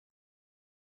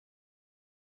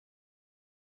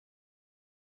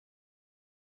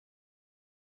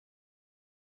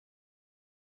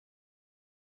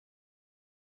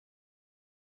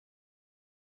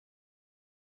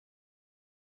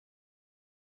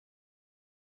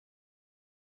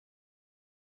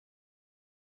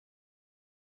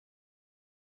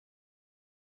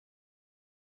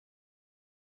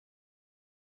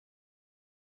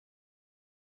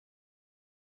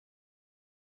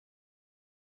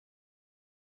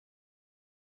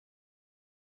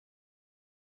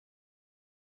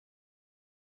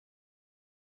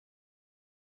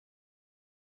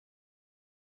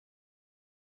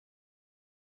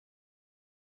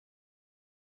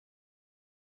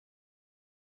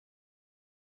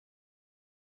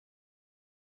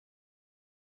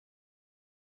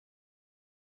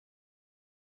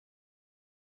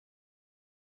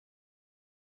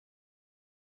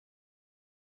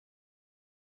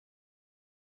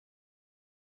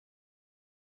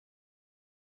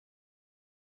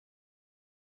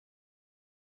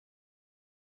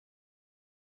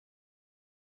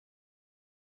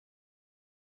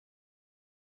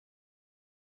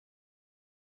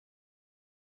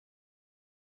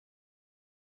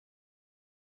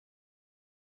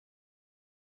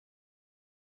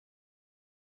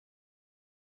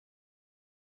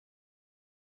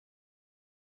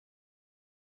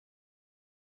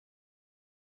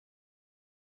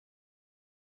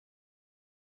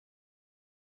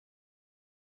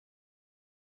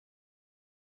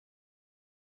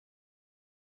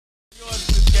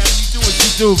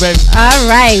do, baby. All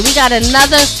right, we got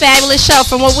another fabulous show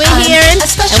from what we're hearing,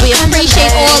 and we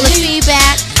appreciate all the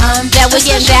feedback that we're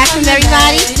getting back from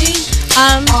everybody.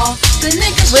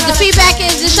 What the feedback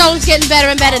is, this show is getting better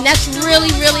and better, and that's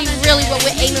really, really, really what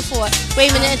we're aiming for. We're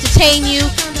aiming to entertain you,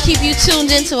 keep you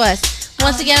tuned into us.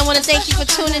 Once again, I want to thank you for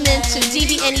tuning in to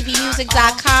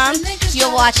DBNEBmusic.com.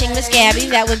 You're watching Miss Gabby,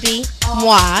 that would be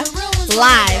moi,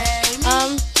 live.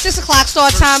 6 o'clock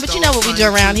start time, but you know what we do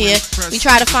around here. We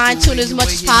try to fine-tune as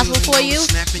much as possible for you.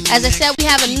 As I said, we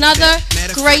have another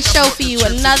great show for you.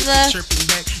 Another,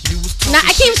 now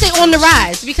I can't even say on the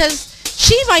rise, because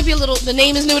she might be a little, the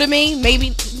name is new to me,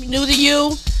 maybe new to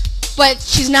you, but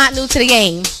she's not new to the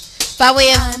game. By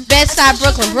way of Bedside,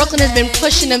 Brooklyn. Brooklyn has been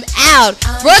pushing them out.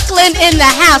 Brooklyn in the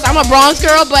house. I'm a Bronx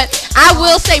girl, but I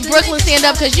will say Brooklyn stand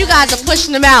up because you guys are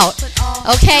pushing them out.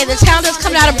 Okay, the talent that's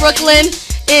coming out of Brooklyn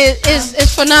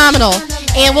is phenomenal.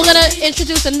 And we're going to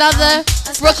introduce another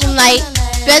Brooklynite,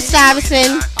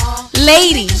 Bed-Stuyvesant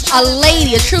lady. A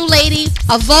true lady,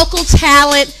 a vocal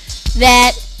talent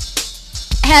that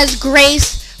has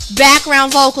graced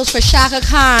background vocals for Shaka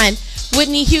Khan,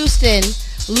 Whitney Houston,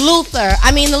 Luther.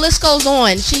 I mean, the list goes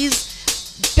on. She's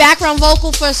background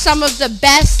vocal for some of the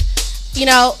best, you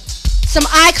know, some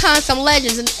icons, some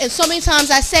legends. And so many times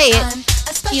I say it,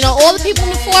 you know, all the people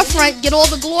in the forefront get all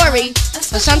the glory,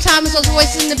 but sometimes it's those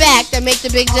voices in the back that make the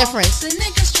big difference.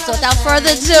 So without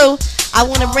further ado, I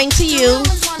want to bring to you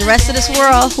the rest of this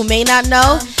world who may not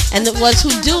know, and the ones who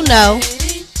do know.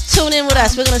 Tune in with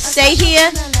us. We're going to stay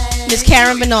here. Miss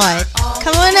Karen BERNOD.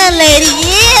 Come on in, lady.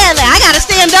 Yeah, I got to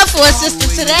stand up for a sister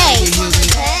today.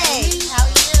 Hey, how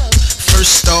are you?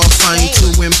 First off, I ain't too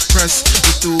impressed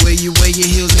with the way you wear your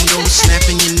heels and go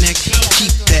snapping your neck.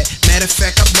 Keep that. Matter of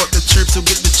fact, I bought the chirp, so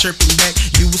get the chirping back.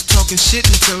 You was talking shit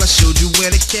until I showed you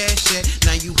where the cash at.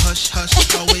 Now you hush, hush,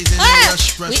 always in the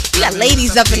rush. We got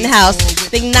ladies up in the house.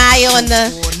 Big Naya on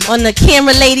the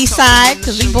camera lady side,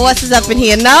 because we bosses up in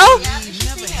here. No?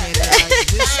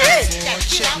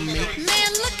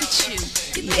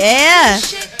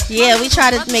 Yeah, we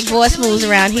try to make boss moves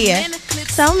around here.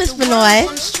 So, Miss BERNOD,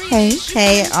 hey,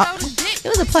 it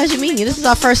was a pleasure meeting you. This is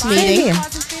our first meeting,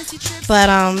 but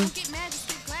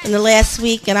in the last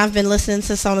week, and I've been listening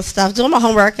to some of the stuff, doing my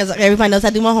homework, as everybody knows I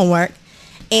do my homework,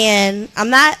 and I'm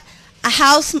not a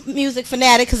house music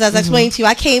fanatic, because as I explained to you,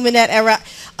 I came in that era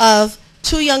of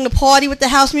too young to party with the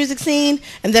house music scene,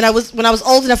 and then when I was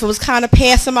old enough, it was kind of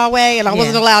passing my way, and I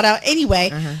wasn't allowed out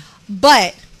anyway.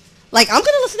 But like, I'm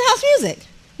gonna listen to house music.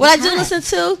 What I do listen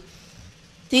to,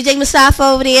 DJ Mustafa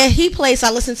over there, he plays.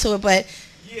 I listen to it, but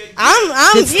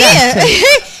I'm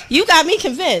you got me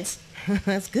convinced.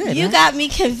 That's good. You got me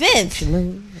convinced.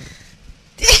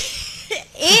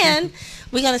 And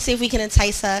we're gonna see if we can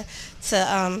entice her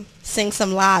to sing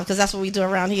some live, because that's what we do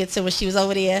around here too. When she was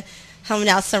over there humming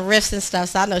out some riffs and stuff,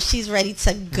 so I know she's ready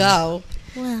to go.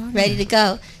 Well, ready to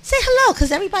go. Say hello,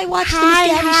 because everybody watches the Miss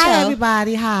Gabby show. Hi,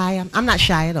 everybody. Hi. I'm not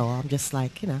shy at all. I'm just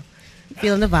like, you know,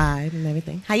 feeling the vibe and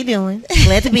everything. How you doing?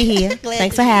 Glad to be here.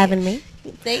 Thanks for having me.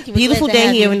 Thank you. Beautiful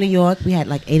day here in New York. We had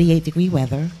like 88-degree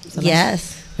weather. So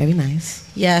yes. Very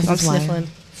nice. Yes, I'm sniffling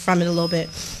from it a little bit.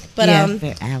 But yeah,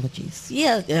 allergies.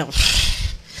 Yeah.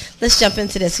 Let's jump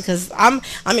into this, because I'm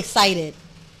excited.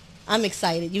 I'm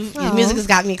excited. Your music has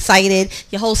got me excited.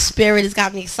 Your whole spirit has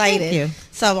got me excited. Thank you.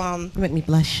 So you make me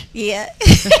blush. Yeah.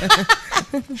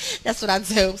 That's what I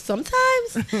do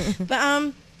sometimes.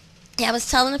 But yeah, I was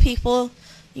telling the people,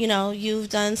 you know, you've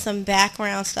done some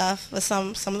background stuff with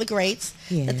some of the greats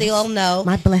that they all know.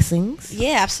 My blessings.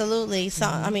 Yeah, absolutely. So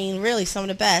I mean, really some of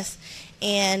the best.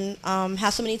 And how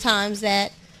so many times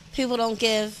that people don't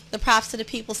give the props to the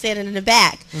people standing in the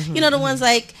back. You know, the ones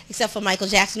like, except for Michael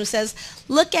Jackson, who says,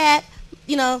 look at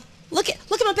my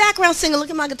background singer, look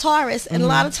at my guitarist. And a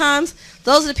lot of times,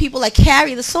 those are the people that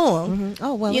carry the song.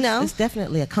 Oh, well, you know, it's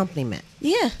definitely accompaniment.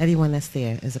 Yeah. Everyone that's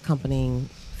there is accompanying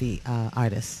the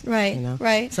artist. Right, you know?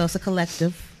 Right. So it's a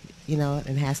collective, you know,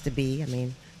 it has to be. I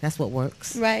mean, that's what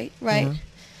works. Right, right. You know?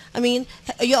 I mean,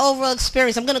 your overall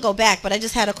experience, I'm going to go back, but I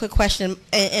just had a quick question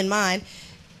in mind.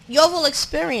 Your overall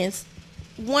experience,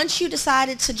 once you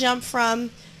decided to jump from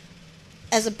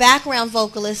as a background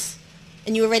vocalist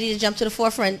and you were ready to jump to the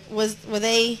forefront, were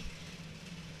they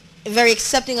very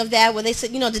accepting of that? Where they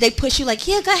said, you know, did they push you like,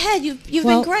 yeah, go ahead, you've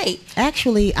been great?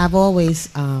 Actually, I've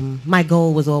always, my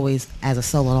goal was always as a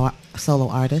solo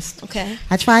artist. Okay.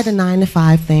 I tried the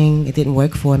 9-to-5 thing. It didn't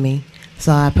work for me.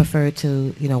 So I preferred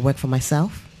to, you know, work for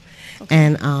myself. Okay.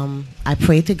 And I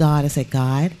prayed to God and said,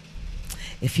 God,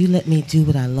 if you let me do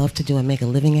what I love to do and make a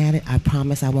living at it, I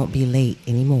promise I won't be late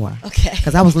anymore. Okay.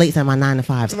 Because I was late on my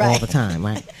 9-to-5s all the time,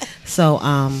 right? So,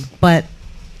 but,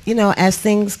 you you know, as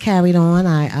things carried on,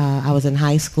 I was in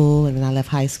high school, and then I left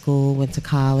high school, went to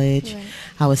college. Right.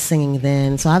 I was singing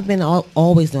then, so I've been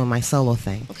always doing my solo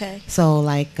thing. Okay. So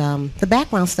like the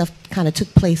background stuff kind of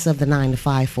took place of the 9 to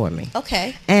 5 for me.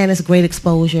 Okay. And it's great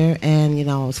exposure, and you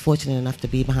know, I was fortunate enough to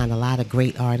be behind a lot of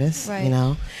great artists. Right. You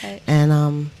know, Right.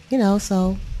 and you know,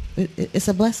 so it's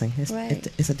a blessing. Right.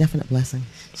 It's a definite blessing.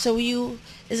 So is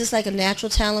this like a natural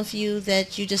talent for you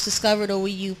that you just discovered, or were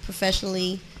you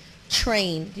professionally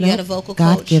trained? You had a vocal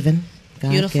coach? God given.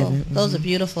 Beautiful. Mm-hmm. Those are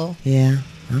beautiful. Yeah.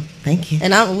 Well, thank you.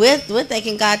 And we're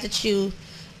thanking God that you're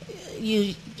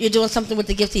doing something with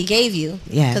the gift He gave you.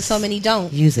 Yes. Because so many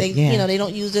don't use it. You know, they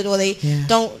don't use it, or they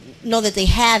don't know that they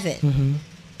have it. Mm-hmm.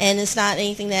 And it's not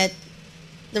anything that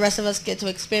the rest of us get to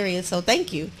experience. So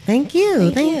thank you. Thank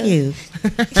you. Thank you.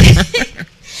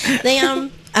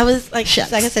 I was like,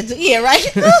 like I said, yeah,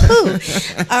 right.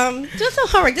 Doing some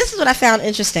homework. This is what I found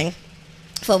interesting.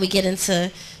 Before we get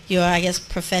into your, I guess,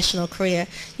 professional career,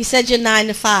 you said you're 9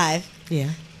 to 5. Yeah.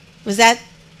 Was that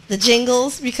the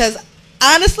jingles? Because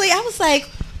honestly, I was like,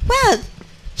 wow,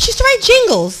 she used to write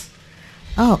jingles.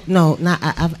 Oh no, not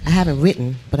I haven't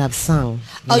written, but I've sung.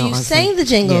 You sang the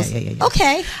jingles. Yeah.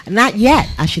 Okay. Not yet,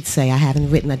 I should say. I haven't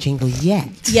written a jingle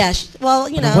yet. Yes. Well,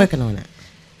 you know, I'm working on it.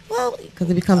 Well, because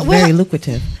it becomes very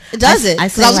lucrative. Does it?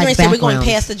 Because I was going to say we're going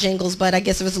backgrounds. past the jingles, but I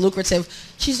guess if it's lucrative,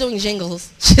 she's doing jingles.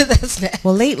 That's next.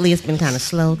 Well, lately it's been kind of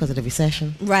slow because of the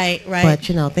recession. Right. But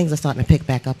you know, things are starting to pick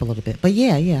back up a little bit. But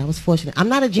yeah, I was fortunate. I'm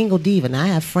not a jingle diva. Now I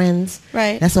have friends.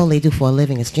 Right. That's all they do for a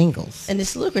living is jingles. And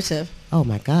it's lucrative. Oh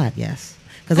my God, yes.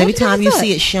 Because every time you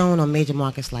see it shown on major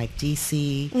markets like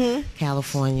DC,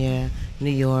 California,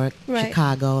 New York,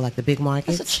 Chicago, like the big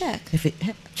markets. That's a check. If it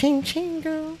ching ching,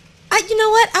 girl. You know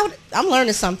what? I'm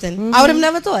learning something. I would have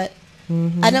never thought.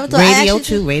 I never thought. Radio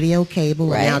too, radio,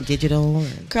 cable, and now digital.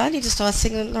 Girl, I need to start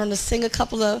singing, learn to sing a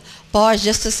couple of bars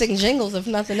just to sing jingles, if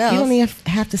nothing else. You don't even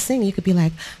have to sing. You could be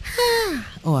like,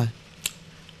 or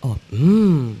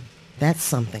that's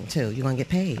something too. You're gonna get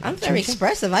paid. I'm very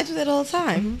expressive. I do that all the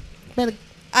time. Better.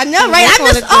 I know, right?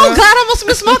 God, I almost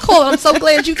missed my call. I'm so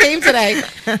glad you came today.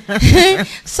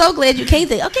 So glad you came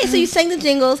today. Okay, so you sang the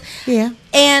jingles. Yeah.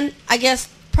 And I guess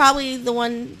probably the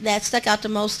one that stuck out the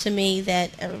most to me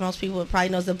that most people would probably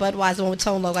know is the Budweiser one with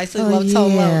Tone Loc. I still love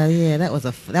Tone Loc. Yeah, that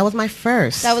was my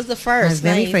first. That was the first. My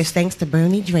very first, thanks to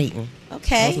Bernie Drayton.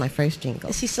 Okay. That was my first jingle.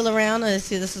 Is he still around, or this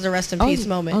is a rest in peace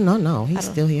moment? Oh, no. He's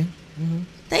still here. Mm-hmm.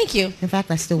 Thank you. In fact,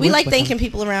 I still work We like with thanking him.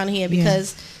 people around here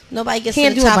because nobody gets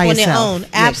Can't to do the it top by on their yourself. own. Yeah,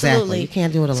 Absolutely. exactly. You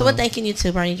can't do it alone. So we're thanking you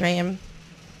too, Bernie Drayton.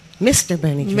 Mr.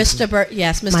 Bernie Drayton.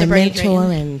 Yes, Mr. My Bernie mentor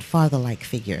Drayton. and father-like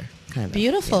figure, kind of.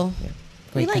 Beautiful. Yeah.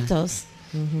 We like guy. those.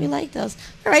 We like those.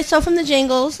 All right, so from the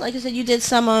jingles, like I said, you did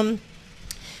some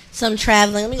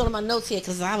traveling. Let me go to my notes here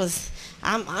because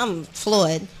I'm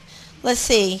floored. Let's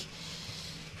see.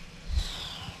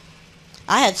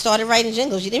 I had started writing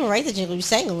jingles. You didn't write the jingle. You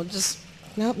sang them. Just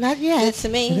nope, not yet. To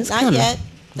me, not coming. yet.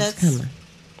 It's coming.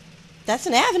 That's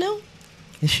an avenue.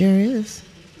 It sure is.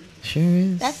 Sure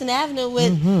is. That's an avenue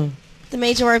with the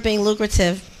major work being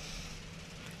lucrative.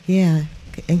 Yeah,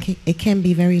 and it can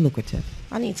be very lucrative.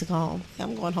 I need to go home.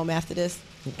 I'm going home after this.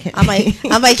 I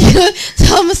might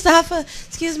tell Mustafa,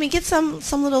 excuse me, get some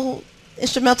little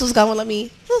instrumentals going. Let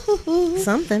me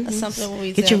something when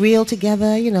we get your reel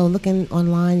together. You know, looking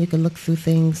online, you can look through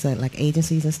things like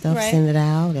agencies and stuff, send it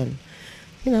out, and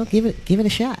you know, give it a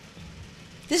shot.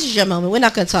 This is your moment. We're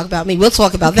not going to talk about me. We'll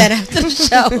talk about that after the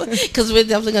show because we're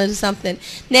definitely going to do something.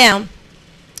 Now,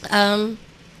 I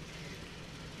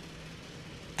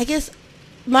guess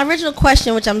my original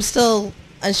question, which I'm still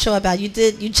unsure about,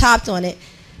 you chopped on it.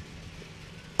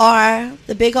 Are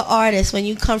the bigger artists, when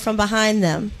you come from behind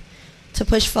them to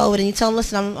push forward and you tell them,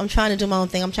 listen, I'm trying to do my own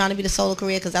thing. I'm trying to be the solo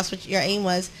career because that's what your aim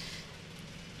was.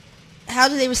 How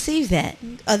do they receive that?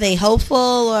 Are they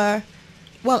hopeful or?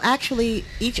 Well, actually,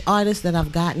 each artist that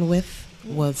I've gotten with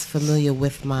was familiar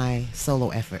with my solo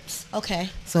efforts.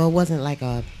 Okay. So it wasn't like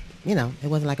a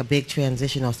big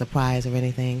transition or surprise or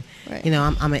anything. Right. You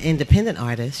know, I'm an independent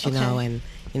artist, you know, and,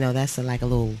 you know, that's like a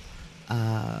little,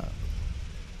 a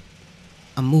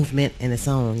movement in its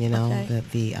own, you know,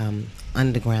 the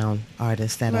underground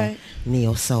artists that are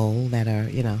neo-soul, that are,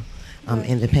 you know,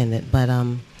 independent. But,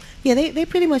 yeah, they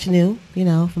pretty much knew, you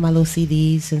know, for my little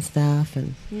CDs and stuff.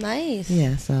 And nice.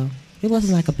 Yeah, so it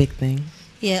wasn't like a big thing.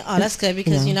 Yeah, that's good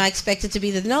because, you know, I expect it to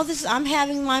be I'm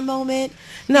having my moment.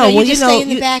 No, you just stay in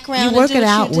the background. You work it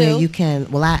out where you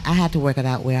can. Well, I had to work it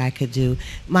out where I could do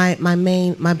my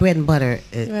bread and butter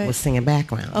was singing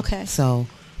background. Okay. So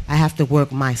I have to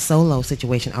work my solo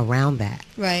situation around that.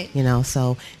 Right. You know,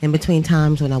 so in between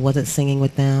times when I wasn't singing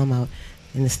with them,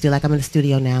 in the studio. Like I'm in the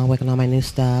studio now, working on my new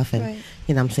stuff, and Right.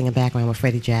 you know, I'm singing background with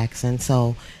Freddie Jackson.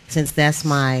 So since that's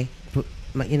my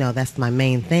you know, that's my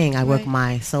main thing, I work Right.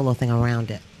 my solo thing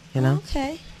around it. You know.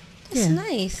 Okay. That's Yeah.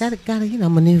 nice. Gotta you know,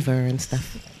 maneuver and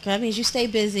stuff. That means you stay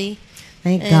busy.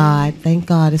 Thank And- God. Thank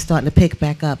God it's starting to pick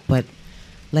back up. But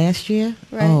last year,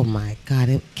 Right. oh my God,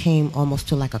 it came almost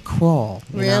to like a crawl.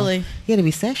 You know? Really? Yeah, the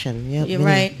recession. Yeah, You're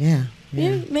really, right. Yeah.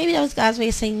 Yeah. Maybe that was God's way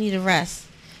of saying you need a rest.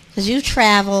 Because you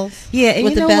traveled Yeah, and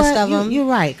with you the know best what? of them. You're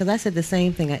right, because I said the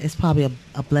same thing. It's probably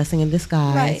a blessing in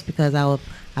disguise, Right. because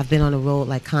I've been on the road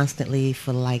like constantly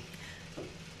for like,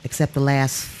 except the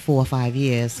last 4 or 5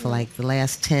 years, for like the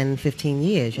last 10, 15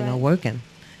 years, you know, Right. working,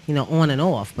 you know, on and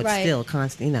off, but Right. still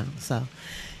constant, you know. So,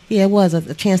 yeah, it was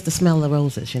a chance to smell the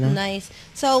roses, you know. Nice.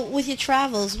 So with your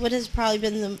travels, what has probably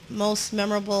been the most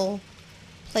memorable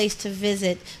place to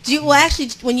visit? Do you, well, actually,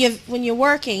 when you're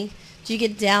working, do you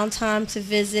get downtime to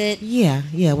visit? Yeah,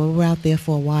 when we're out there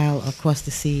for a while across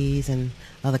the seas and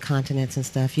other continents and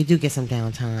stuff, you do get some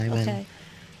downtime. Okay.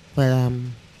 But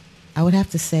I would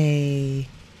have to say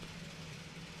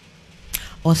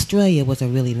Australia was a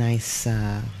really nice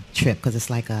trip, because it's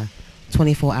like a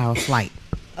 24-hour flight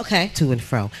Okay. to and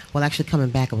fro. Well, actually coming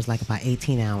back it was like about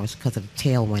 18 hours because of the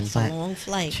tailwind. It's a long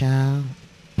flight. Child,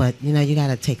 but you know, you got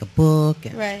to take a book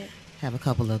and Right. have a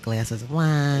couple of glasses of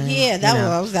wine. Yeah, you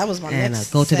know, that was my and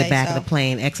next. go to the say, back so. of the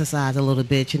plane, exercise a little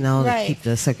bit, you know, Right. to keep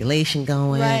the circulation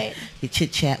going. Right. You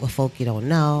chit chat with folk you don't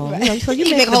know. Right. You know, so you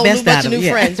You make make a the whole best new bunch out of of new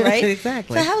it. friends, right?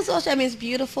 Exactly. So how's Australia? I mean, it's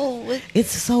beautiful.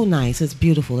 It's so nice. It's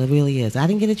beautiful. It really is. I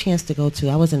didn't get a chance to go to.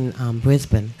 I was in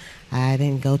Brisbane. I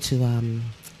didn't go to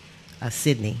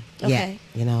Sydney yet. Okay.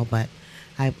 You know, but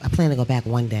I plan to go back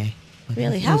one day. But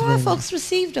Really? it How was are really folks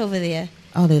received over there? nice.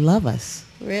 Oh, they love us.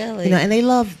 Really? You know, and they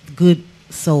love good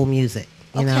soul music.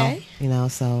 You know. Okay. You know,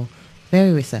 so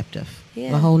very receptive.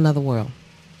 Yeah. A whole nother world.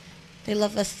 They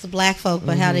love us as black folk,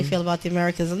 but how they feel about the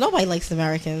Americans? Nobody likes the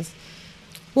Americans.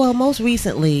 Well, most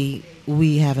recently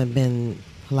we haven't been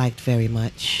liked very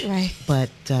much. Right. But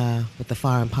with the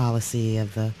foreign policy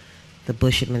of the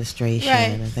Bush administration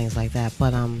Right. and things like that.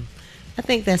 But I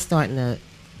think that's starting to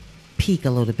peak a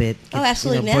little bit. Oh,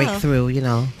 absolutely, You know, now. break through, you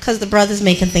know. Because the brother's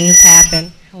making things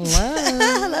happen. Hello.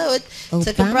 Hello. It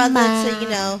took a brother to, you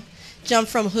know, jump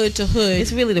from hood to hood.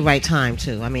 It's really the right time,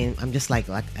 too. I mean, I'm just like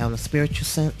on a spiritual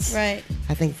sense. Right.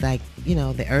 I think, like, you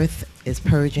know, the earth is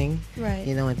purging. Right.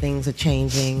 You know, and things are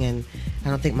changing. And I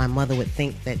don't think my mother would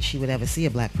think that she would ever see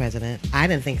a black president. I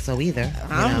didn't think so either.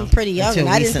 you I'm know, pretty young, until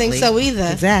and I didn't think recently. so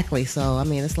either. Exactly. So, I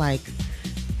mean, it's like,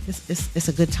 it's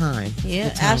a good time. Yeah,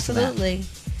 Good time for that. absolutely.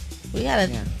 We got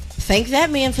to Yeah. thank that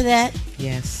man for that.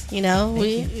 Yes. You know,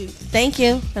 Thank thank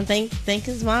you, and thank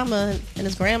his mama and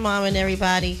his grandmama and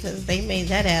everybody, because they made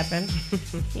that happen.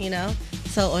 You know,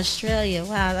 so Australia,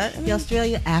 wow, that, I mean, Yeah,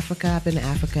 Australia, Africa. I've been to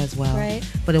Africa as well. Right.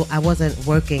 But I wasn't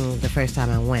working the first time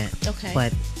I went. Okay.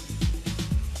 But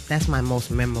that's my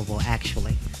most memorable,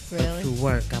 actually. But Really? through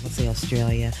work, I would say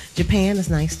Australia. Japan is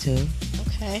nice too.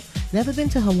 okay. Never been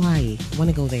to Hawaii. Want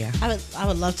to go there. I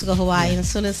would love to go Hawaii, and as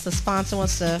soon as the sponsor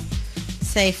wants to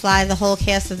say fly the whole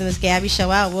cast of the Miss Gabby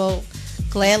show out, we'll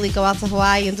gladly go out to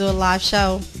Hawaii and do a live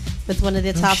show with one of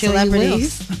their top sure you will.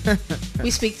 celebrities. We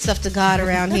speak stuff to God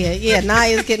around here. Yeah,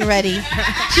 Naya's getting ready.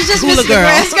 She's just Hula missing girl. the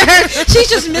grass skirt. She's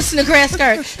just missing the grass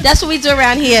skirt. That's what we do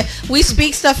around here. We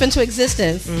speak stuff into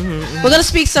existence. We're gonna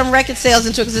speak some record sales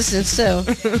into existence too,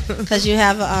 because you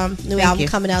have a new Thank album you.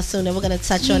 coming out soon, and we're gonna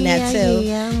touch on that too.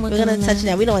 Yeah, I'm We're working gonna on touch on that.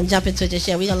 that. We don't want to jump into it just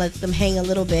yet. We're gonna let them hang a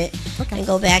little bit Okay. and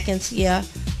go back into your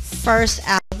first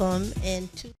album in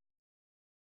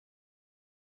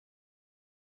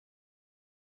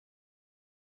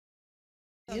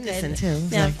You listen too.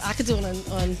 Yeah, Like, if I could do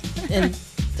it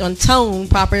on tone,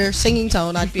 proper singing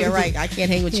tone, I'd be all right. I can't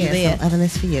hang with you yeah, there. some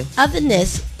otherness for you.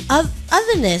 Otherness.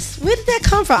 Where did that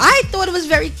come from? I thought it was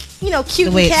very, cute The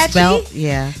way and it's catchy. spelled,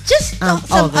 yeah. Just some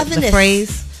otherness. the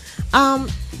phrase.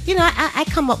 I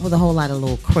come up with a whole lot of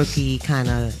little quirky kind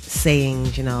of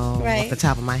sayings, Right. off the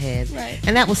top of my head. Right.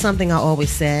 And that was something I always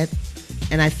said.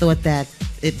 And I thought that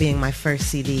it being my first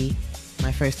CD,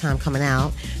 my first time coming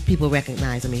out, people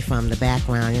recognizing me from the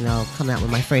background, coming out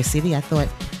with my first CD, I thought,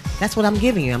 that's what I'm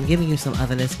giving you. I'm giving you some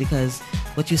otherness, because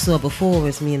what you saw before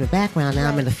was me in the background. Now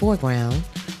I'm in the foreground,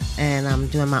 and I'm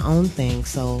doing my own thing.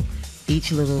 So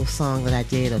each little song that I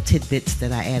did or tidbits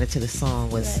that I added to the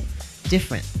song was Right.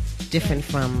 different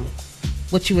from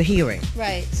what you were hearing.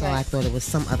 Right. So right. I thought it was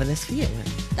some otherness for you.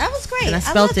 That was great. And I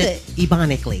spelt loved it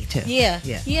ebonically too. Yeah.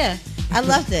 I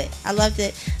loved it. I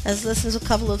was listening to a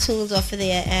couple of tunes off of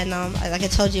there, and like I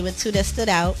told you, with two that stood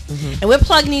out. And we're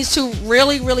plugging these two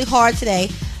really, really hard today.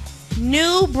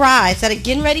 New brides that are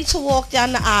getting ready to walk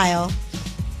down the aisle.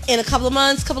 in a couple of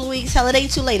months, couple of weeks, hell, it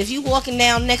ain't too late. If you walking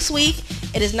down next week,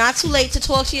 it is not too late to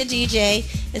talk to your DJ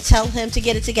and tell him to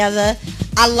get it together.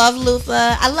 I love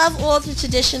Luther. I love all the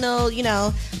traditional, you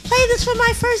know, play this for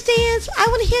my first dance. I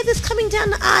want to hear this coming down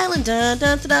the aisle and dun,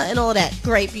 dun, dun, dun, and all that.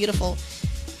 Great, beautiful.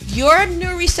 Your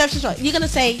new reception show, you're going to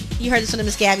say you heard this on the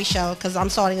Miss Gabby show because I'm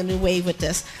starting a new wave with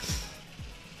this.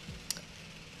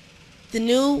 The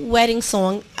new wedding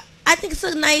song, I think it's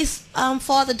a nice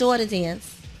father-daughter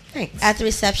dance. Thanks. At the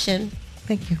reception.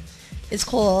 Thank you. It's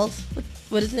called,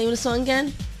 what is the name of the song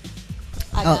again?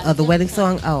 The wedding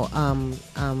song?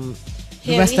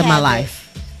 The Rest of My Life.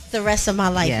 The Rest of My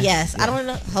Life, yes. Yeah. I don't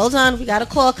know. Hold on. We got a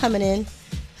call coming in.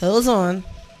 Hold on.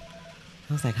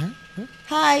 I was like, huh?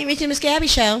 Hi, you're reaching the Miss Gabby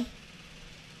show.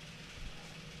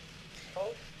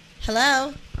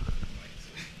 Hello?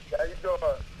 How you doing?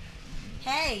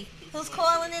 Hey, who's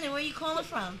calling in and where are you calling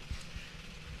from?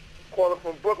 Calling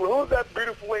from Brooklyn. Who's that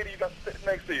beautiful lady you got sitting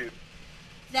next to you?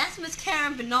 That's Miss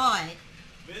Karen Bernard.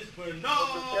 Miss Bernard. Miss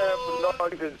Karen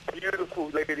Bernard is a beautiful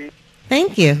lady.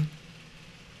 Thank you.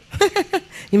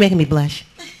 You're making me blush.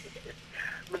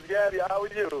 Miss Gabby, how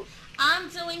are you? I'm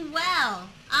doing well.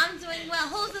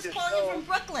 Who's this calling in from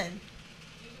Brooklyn?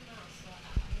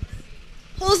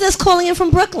 Who's this calling in from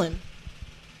Brooklyn?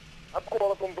 I'm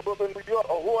calling from Brooklyn, New York.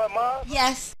 Oh, who am I?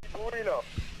 Yes. Marino.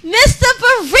 Mr.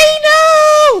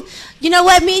 Barino! You know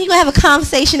what? Me and you going to have a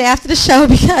conversation after the show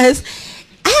because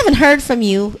I haven't heard from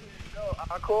you. No,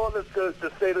 I called her to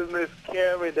say to Miss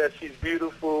Karen that she's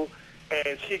beautiful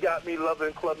and she got me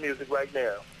loving club music right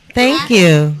now. Thank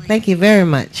you. Thank you very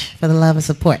much for the love and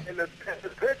support. And the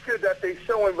picture that they're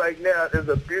showing right now is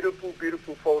a beautiful,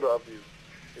 beautiful photo of you.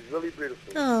 It's really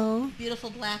beautiful. Oh. Beautiful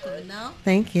black woman, no?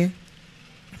 Thank you.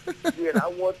 Yeah, I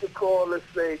want to call and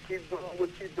say, keep doing what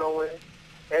you're doing.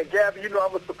 And Gabby, you know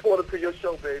I'm a supporter to your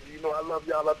show, baby. You know I love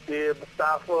y'all up there,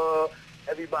 Mustafa,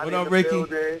 everybody in the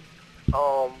building.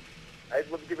 I just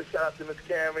want to give a shout out to Miss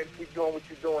Karen. Keep doing what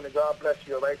you're doing, and God bless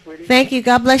you, all right, sweetie? Thank you.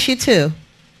 God bless you, too.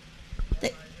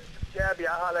 Gabby,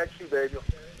 I'll holler at you, baby.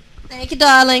 Thank you,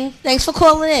 darling. Thanks for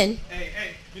calling in.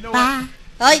 Hey, you know Bye.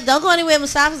 What? Oh, don't go anywhere.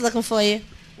 Mustafa's looking for you.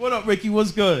 What up, Ricky?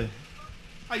 What's good?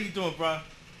 How you doing, bro?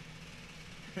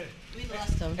 We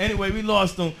lost him. Anyway, we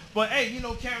lost him. But, hey, you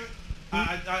know, Karen,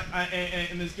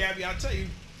 and Miss Gabby, I'll tell you,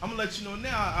 I'm going to let you know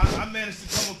now, I managed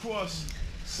to come across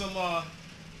some,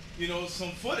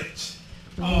 some footage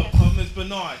of Miss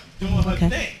Bernard doing her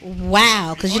thing.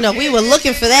 Wow, because, we were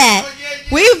looking for that.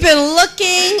 We've been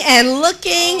looking and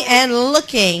looking and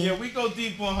looking. Yeah, we go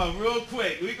deep on her real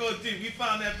quick. We go deep. We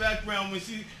found that background we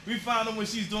found her when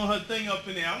she's doing her thing up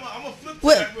in there. I'm going to flip to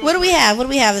that real What do we have? What do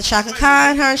we have? The Chaka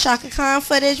Khan, her and Chaka Khan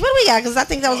footage? What do we got? Because I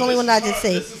think that was the only one that I did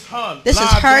see. This is her. This is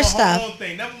her stuff. Her own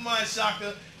thing. Never mind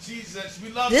Chaka. We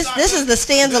love this. Chaka. This is the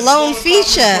standalone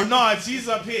feature. Bernard, she's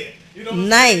up here. You know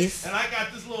nice. And I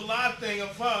got this little live thing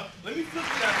of her. Let me flip to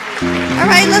that. All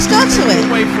right, let's go to it.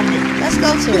 Wait for me. Let's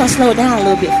go to it. We're going to slow it down a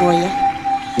little bit for you.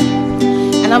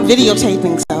 And I'm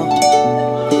videotaping, so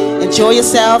enjoy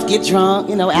yourself, get drunk,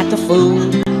 act a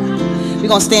fool. We're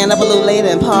going to stand up a little later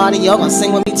and party. Y'all going to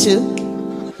sing with me too.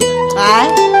 All right?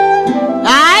 All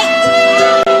right?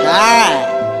 All right.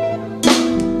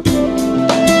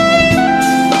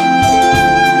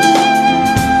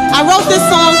 I wrote this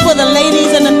song for the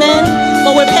ladies and the men,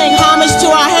 but we're paying homage to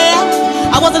our hair.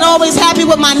 I wasn't always happy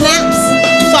with my naps,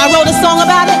 so I wrote a song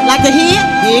about it. Like to hear?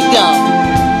 Here you go.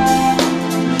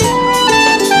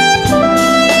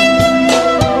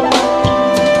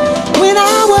 When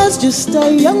I was just a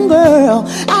young girl,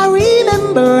 I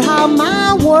remember how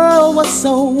my world was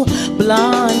so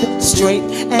blonde, straight,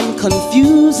 and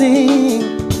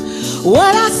confusing.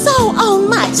 What I saw on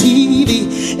my TV,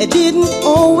 it didn't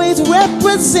always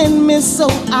represent me, so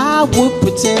I would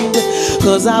pretend,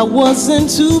 cause I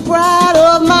wasn't too proud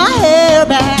of my hair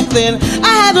back then. I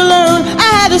had to learn, I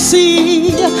had to see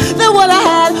that what I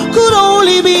had could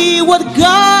only be what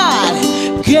God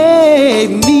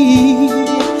gave me.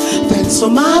 Thanks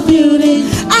for my beauty,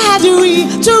 I had to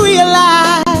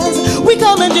realize we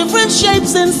come in different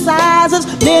shapes and sizes,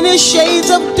 many shades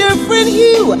of different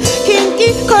hue,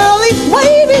 kinky, curly,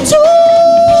 wavy too.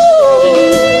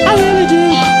 I really do,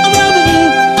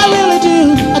 I really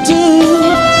do.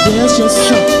 There's just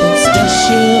something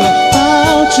special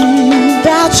about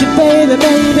you, baby. I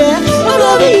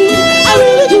love you, I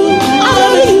really do, I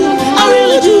love you, I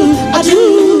really do, I do.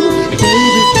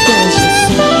 Baby, there's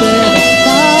just something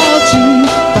about you.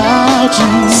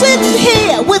 Sitting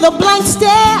here with a blank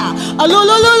stare,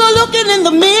 looking in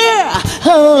the mirror.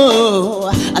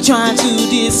 Oh, I'm trying to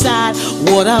decide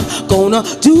what I'm gonna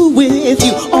do with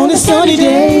you on a sunny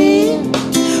day.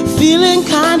 feeling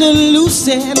kinda loose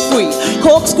and free.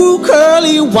 Corkscrew,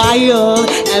 curly, wild,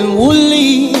 and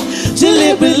woolly,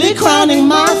 deliberately crowning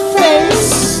my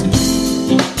face.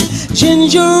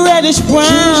 Ginger reddish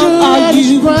brown are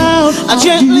you,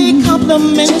 gently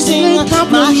complimenting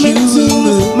my hue.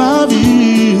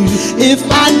 If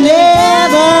I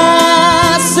never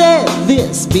said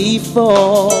this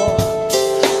before,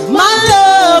 my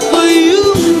love for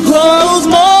you grows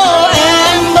more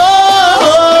and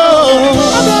more.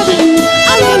 I'm loving you,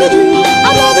 I'm loving you,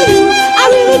 I'm loving you, I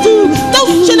really do.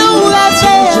 Don't you know that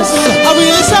there's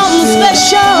really something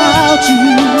special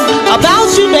about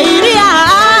you, baby? I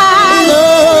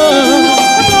love.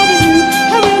 I'm loving you,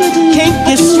 I really do. Can't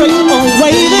get straight on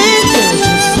waiting.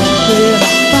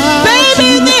 Baby,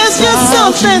 there's just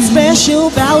something special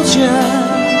about you.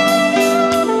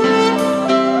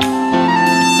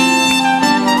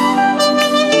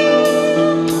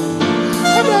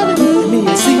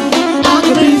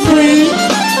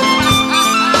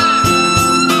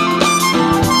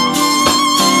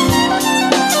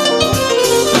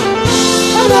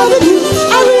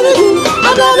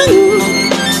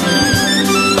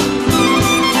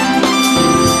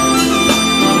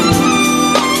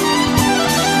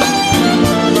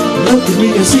 Look at me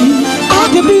and see I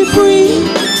can be free.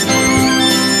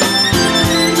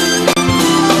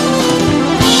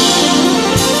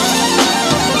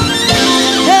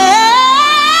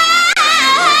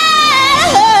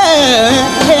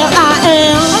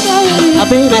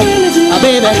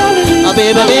 Here I am, a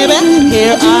baby,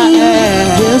 here I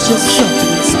am. There's just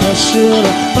something special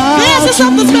about you. There's just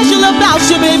something special about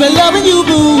you, baby, loving you,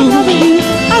 boo. I'm loving you,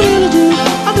 I really do.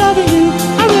 I'm loving you,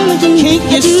 I really do. Can't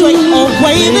get straight on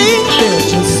waving. There's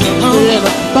just something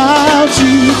about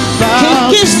you.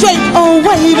 Can't get straight on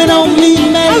waving on me,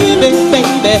 maybe,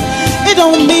 baby. It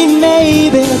don't mean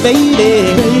maybe, baby.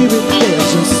 Baby, there's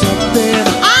just something.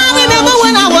 I remember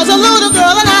when I was a little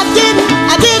girl and I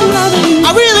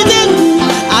really didn't.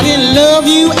 I didn't love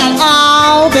you at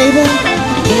all, baby.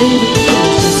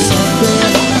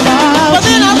 But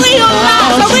then I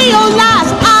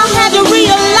realized I had to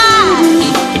realize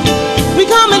we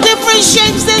come in different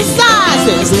shapes and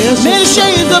sizes, many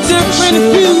shades of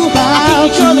different hue. I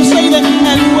think you curl and shave it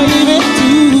and wave it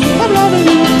too.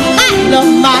 I love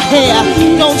my hair,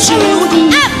 don't you?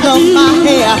 I love my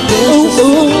hair. Ooh,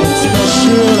 ooh.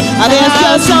 There's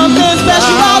just something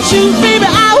special about you, baby.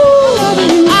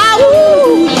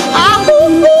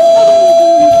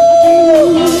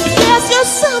 There's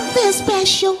just something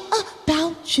special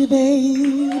about you,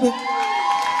 baby.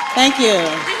 Thank you.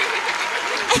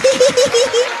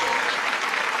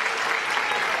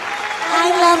 I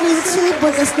love you too,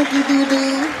 but the Snooky Doo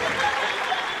Doo.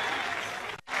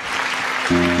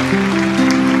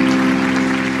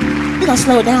 We're gonna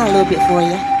slow it down a little bit for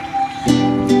you.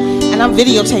 And I'm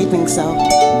videotaping, so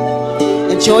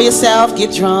enjoy yourself,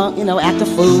 get drunk, you know, act a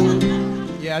fool.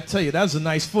 Yeah, I tell you, that was a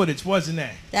nice footage, wasn't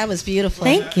that? That was beautiful.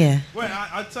 Thank you. Well,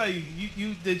 I tell you,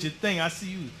 you did your thing. I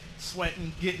see you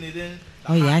sweating, getting it in.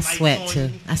 Oh yeah, I sweat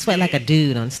too. I sweat like a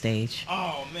dude on stage.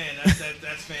 Oh man,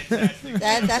 that's fantastic.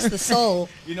 That's the soul.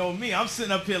 You know me, I'm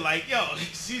sitting up here like, yo,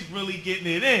 she's really getting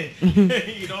it in.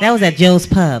 You know that was at Joe's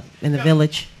Pub in the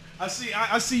Village. I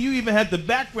see you even had the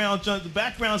background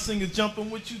singers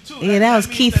jumping with you too. Yeah, that was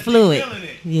Keith Fluid.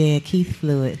 Yeah, Keith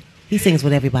Fluid. He sings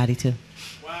with everybody too.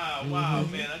 Wow,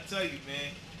 man, I tell you,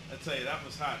 that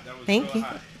was hot. That was Thank you.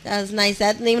 Hot. That was nice.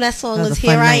 That name of that song was a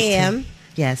Here fun I night, Am. too.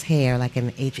 Yes, hair, like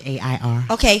an H-A-I-R.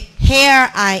 Okay,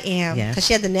 Hair I Am. Yes. Because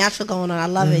she had the natural going on. I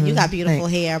love it. You got beautiful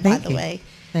hair, by the way.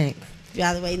 Thanks.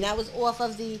 By the way, and that was off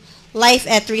of the Life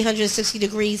at 360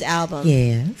 Degrees album.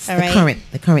 Yes. All right.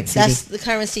 The current CD. That's the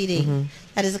current CD.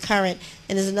 That is the current.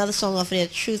 And there's another song off of there,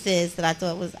 Truth Is, that I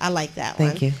thought I like that one.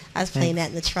 Thank you. I was playing that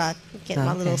in the truck, getting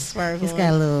my little swerve It's on.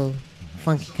 got a little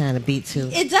funky kind of beat too.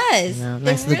 It does. You know,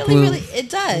 nice it really, it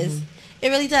does. It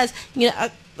really does. You know,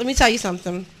 let me tell you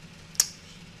something.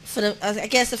 I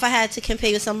guess if I had to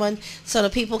compare with someone so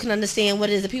that people can understand what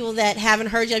it is, the people that haven't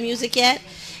heard your music yet,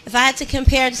 if I had to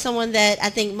compare to someone that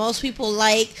I think most people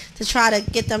like to try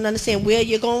to get them to understand where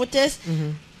you're going with this,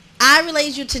 I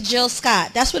relate you to Jill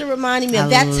Scott. That's what it reminded me of,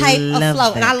 that type of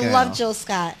flow. And I love Jill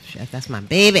Scott. That's my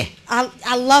baby.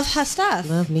 I love her stuff.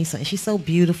 Love me so. She's so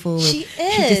beautiful. She is.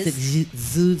 She just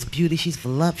exudes beauty. She's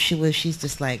voluptuous. She's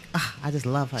just like, I just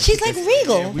love her. She's like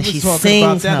regal. Yeah, she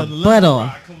sings her butt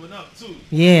off.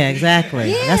 Yeah,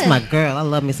 exactly. Yeah. That's my girl. I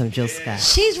love me some Jill Scott.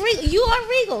 She's regal. You are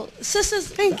regal. Sisters,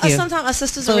 Thank you. Sometimes our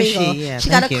sisters So are is regal. she, yeah, She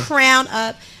got thank a you. crown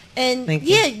up. And Thank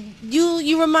yeah,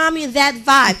 you remind me of that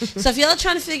vibe. So if you're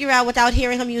trying to figure out without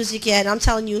hearing her music yet, I'm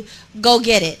telling you, go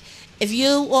get it. If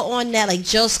you are on that like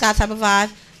Jill Scott type of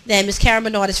vibe, then Miss Karen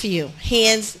Bernard is for you.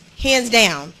 Hands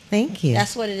down. Thank you.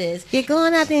 That's what it is. You're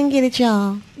going out there and get it,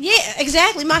 y'all. Yeah,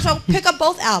 exactly. Might as well pick up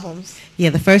both albums. Yeah,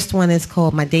 the first one is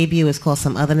called, my debut is called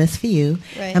Some Otherness for You.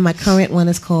 Right. And my current one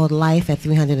is called Life at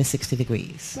 360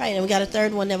 Degrees. Right, and we got a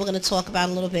third one that we're going to talk about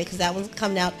a little bit because that one's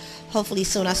coming out hopefully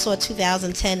soon. I saw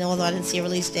 2010, although I didn't see a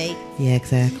release date. Yeah,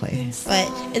 exactly.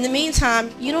 But in the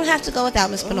meantime, you don't have to go without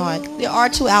Miss Bernard. There are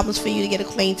 2 albums for you to get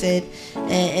acquainted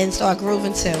and start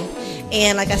grooving to.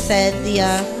 And like I said,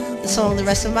 the song The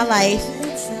Rest of My Life,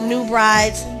 New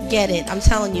Brides, get it. I'm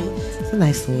telling you. It's a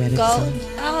nice little edit song.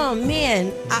 Oh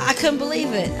man, I couldn't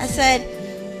believe it. I said,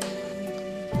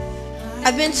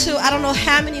 I've been to I don't know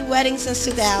how many weddings since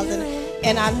 2000,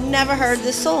 and I've never heard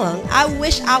this song. I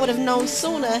wish I would have known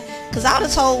sooner, because I would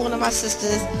have told one of my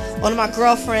sisters, one of my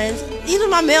girlfriends, even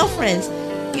my male friends,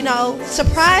 you know,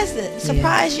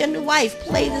 surprise your new wife,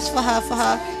 play this for her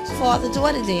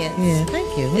father-daughter dance. Yeah,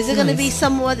 thank you. Is it going to be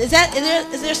some more? Is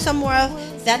there some more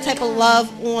of that type of love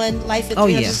on Life at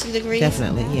 360 Degrees?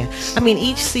 Definitely, yeah. I mean,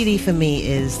 each CD for me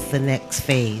is the next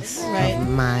phase of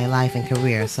my life and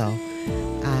career. So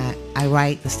I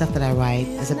write, the stuff that I write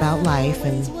is about life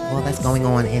and all that's going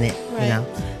on in it, you know.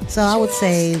 So I would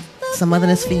say Some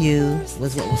Otherness for You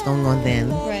was what was going on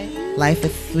then. Right. Life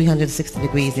at 360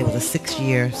 Degrees, there was a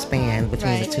 6-year span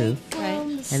between the two. Right.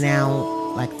 And now,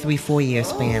 like 3-4 year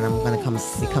span, I'm going to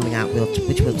be coming out,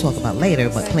 which we'll talk about later,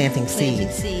 but Planting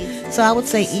Seeds. So I would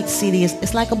say each CD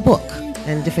it's like a book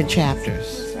and different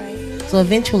chapters. Right. So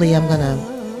eventually I'm going to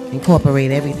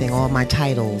incorporate everything, all my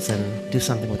titles, and do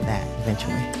something with that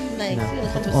eventually. Nice. You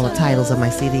know, all the titles of my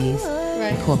CDs,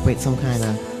 incorporate some kind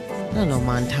of, I don't know,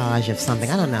 montage of something.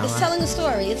 I don't know. It's telling a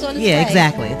story. It's on its way. Yeah,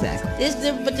 exactly.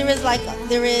 But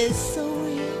there is.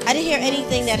 I didn't hear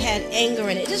anything that had anger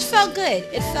in it. It just felt good.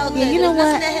 It felt good. Yeah, you know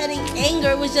what? Nothing that had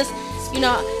anger. It was just, you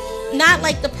know, not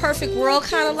like the perfect world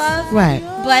kind of love. Right.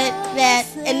 But that,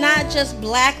 and not just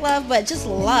black love, but just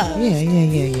love. Yeah.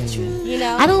 You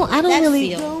know.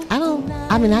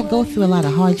 I mean, I go through a lot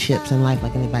of hardships in life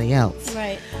like anybody else.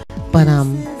 Right. But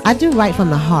I do write from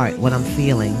the heart what I'm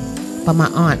feeling. But my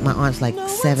aunt's like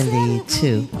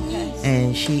 72,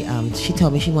 and she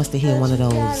told me she wants to hear one of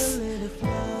those,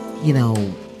 you know,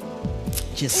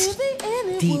 just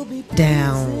deep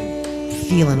down,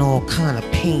 feeling all kind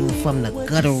of pain from the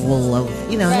guttural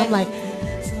of, you know. And I'm like,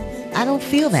 I don't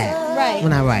feel that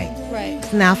when I write.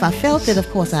 Right. Now, if I felt it, of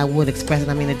course, I would express it.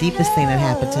 I mean, the deepest thing that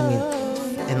happened to me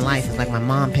in life is like my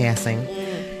mom passing.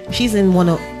 She's in one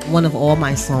of all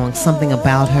my songs, something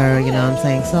about her, you know what I'm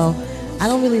saying? So I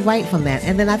don't really write from that.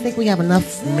 And then I think we have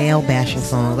enough male bashing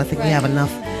songs. I think we have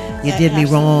enough you did me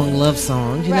wrong love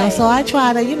songs, you know. So I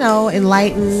try to, you know,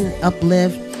 enlighten,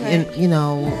 uplift, and, you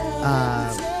know,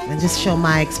 and just show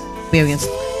my experience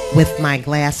with my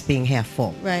glass being half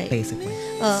full, basically.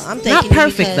 I'm thinking not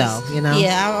perfect though, you know.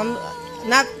 Yeah, I'm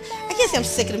not. I guess I'm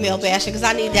sick of the male bashing because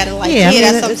I need that in life. Yeah,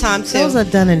 that sometimes too. Those are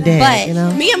done and dead, but you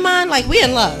know. Me and mine, like, we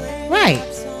in love. Right.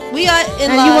 We are in love.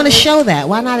 And you want to show that.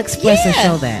 Why not express and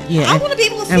show that? Yeah. I want to be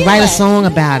able to feel and write a song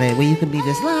about it where you can be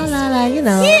just la la la, you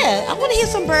know. Yeah. I want to hear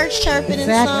some birds chirping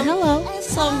and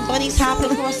some bunnies hopping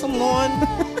across some lawn.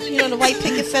 You know, the white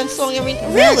picket fence song. Everything.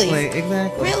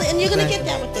 Exactly. Really. And you're gonna get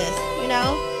that with this. You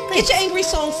know. Get your angry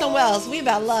song somewhere else. We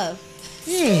about love.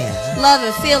 Yeah. Love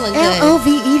and feeling good.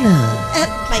 L-O-V-E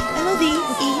love. Like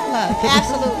L-O-V-E love.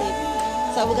 Absolutely.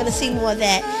 So we're gonna see more of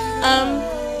that.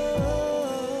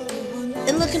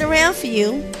 And looking around for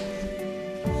you,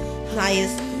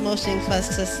 Naya's motioning for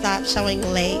us to stop showing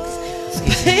legs.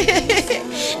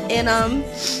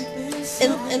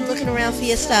 and looking around for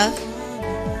your stuff.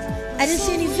 I didn't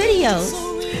see any videos.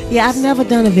 Yeah, I've never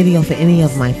done a video for any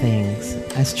of my things.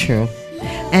 That's true.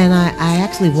 And I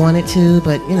actually wanted to,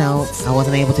 but, you know, I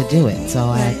wasn't able to do it. So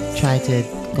I tried to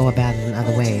go about it in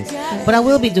other ways. But I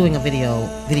will be doing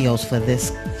videos for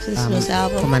this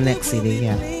album. For my next CD,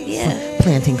 Yeah.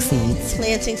 Planting Seeds.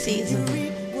 Planting Seeds.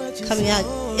 Coming out.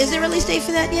 Is there a release date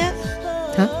for that yet?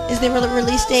 Huh? Is there a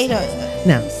release date? Or?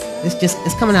 No.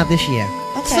 It's coming out this year.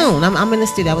 Okay. Soon. I'm in the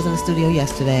studio. I was in the studio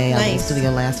yesterday. I was in the studio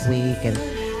last week, and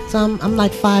so I'm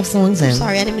like 5 songs in. I'm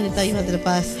sorry, I didn't mean to throw you under the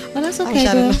bus. Oh, that's okay,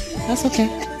 girl. That's okay.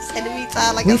 In the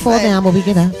meantime, like we fall down, but we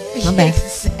get up. I'm back.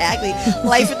 Exactly.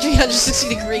 Life at 360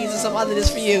 degrees and some otherness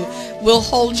for you will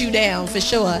hold you down for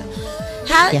sure.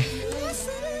 How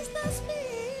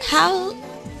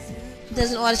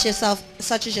does an artist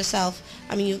such as yourself,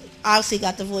 I mean, you obviously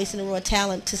got the voice and the raw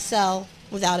talent to sell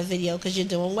without a video because you're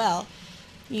doing well,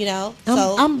 you know?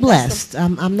 I'm blessed.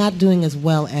 I'm not doing as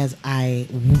well as I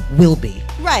will be.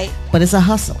 Right. But it's a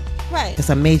hustle. Right. It's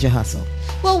a major hustle.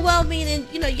 Well, meaning,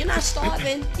 you know, you're not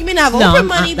starving. You may not have No, Oprah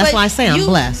money, that's but why I say I'm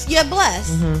blessed. You're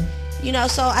blessed. Mm-hmm. You know,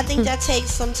 so I think that takes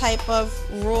some type of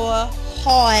raw,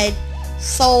 hard,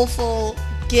 soulful,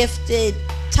 gifted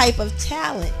type of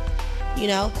talent. You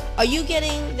know, are you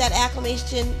getting that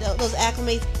acclamation, those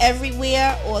acclamations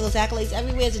everywhere, or those accolades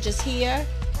everywhere? Is it just here,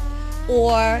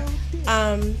 or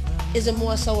is it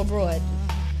more so abroad?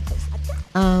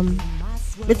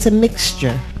 It's a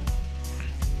mixture.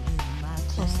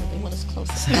 Closer, they want us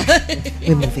closer.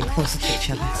 We're moving closer to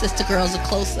each other. Sister girls are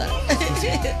closer.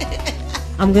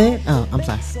 I'm good. Oh, I'm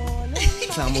sorry. So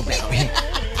I'll move back over here.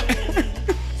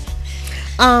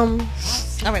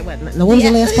 All right, what? No, what was the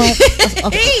last part?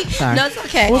 Okay, sorry. No, it's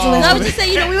okay. What was the last I was just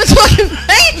saying, you know, we were talking.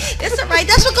 It's all right.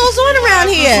 That's what goes on around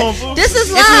here. This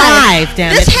is live. It's live,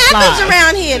 damn it. This happens live.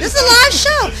 around here. This is a live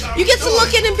show. You get to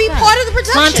look in and be part of the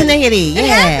production. Spontaneity. It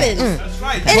Yeah. happens. That's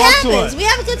right. It happens. We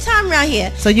have a good time around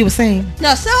here. So you were saying?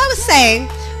 No, so I was saying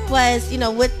was, you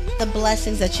know, with the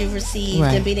blessings that you've received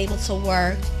Right. and being able to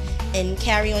work and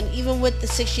carry on, even with the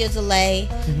 6 year delay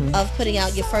of putting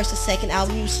out your first and second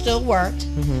album, you still worked.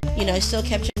 You know, you still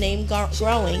kept your name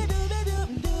growing.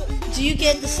 Do you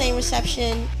get the same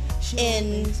reception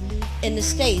in the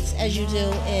States as you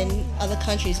do in other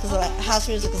countries? Because house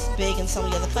music is big in some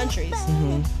of the other countries.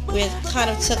 We kind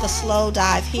of took a slow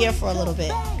dive here for a little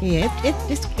bit. Yeah,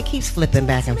 it keeps flipping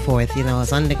back and forth. You know,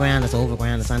 it's underground, it's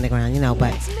overground, it's underground. You know,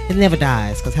 but it never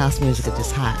dies because house music is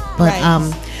just hot. But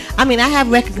Right. I mean, I have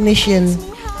recognition.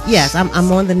 Yes,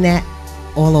 I'm on the net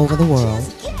all over the world,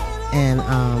 and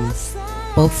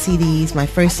both CDs. My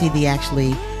first CD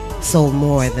actually sold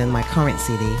more than my current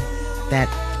CD. That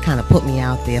kind of put me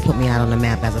out there, put me out on the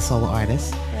map as a solo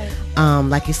artist. Right.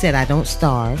 Like you said, I don't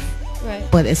starve, Right.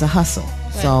 but it's a hustle.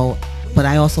 Right. So, but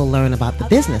I also learn about the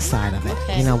business side of it,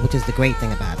 Okay. you know, which is the great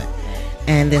thing about it.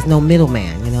 And there's no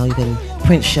middleman, you know. You can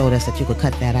Prince showed us that you could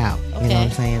cut that out. You know what I'm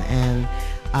Okay. saying? And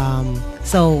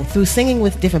so through singing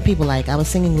with different people, like I was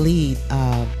singing lead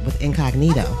with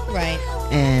Incognito, Right.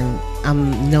 and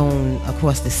I'm known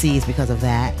across the seas because of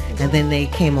that. And then they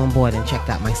came on board and checked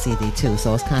out my CD too.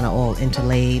 So it's kind of all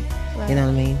interlaid. Right. You know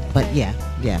what I mean? But yeah.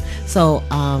 So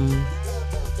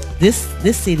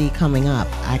this CD coming up,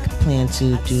 I plan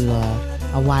to do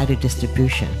a wider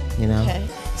distribution. You know. Okay.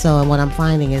 So what I'm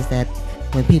finding is that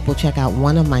when people check out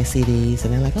one of my CDs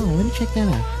and they're like, oh, let me check that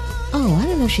out. Oh, I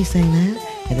didn't know she sang that.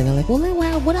 And then they're like,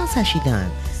 well, what else has she done?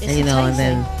 It's And you know, and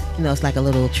enticing. then you know, it's like a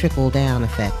little trickle down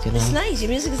effect. You know. It's nice. Your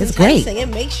music is It's enticing. great. It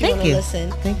makes you Thank want to you.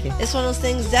 listen. Thank you. It's one of those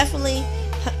things, definitely,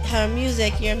 her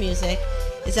music, your music,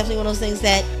 is definitely one of those things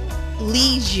that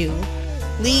leads you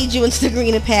into the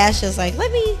greener pastures. Like,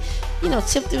 let me, you know,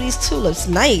 tip through these tulips.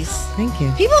 Nice. Thank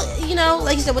you. People, you know,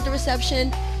 like you said, with the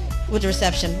recession,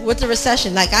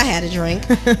 like I had a drink.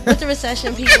 With the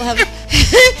recession, people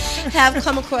have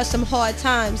come across some hard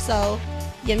times. So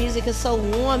your music is so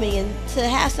warming, and to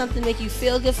have something make you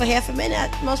feel good for half a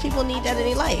minute, most people need that in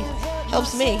their life.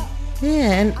 Helps me.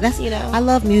 Yeah, and that's, You know. I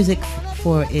love music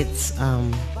for its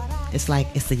it's like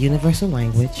it's the universal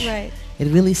language. Right. It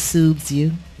really soothes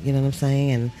you. You know what I'm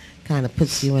saying? And kind of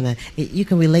puts you in you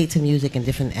can relate to music in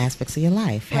different aspects of your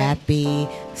life. Right. Happy,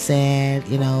 sad,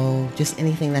 you know, just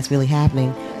anything that's really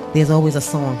happening. There's always a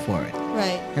song for it.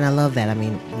 Right. And I love that. I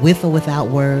mean, with or without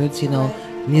words, you know,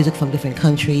 music from different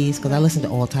countries, because I listen to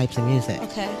all types of music.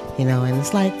 Okay. You know, and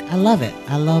it's like, I love it.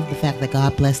 I love the fact that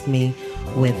God blessed me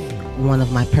with one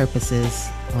of my purposes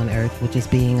on earth, which is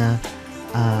being a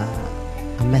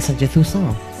messenger through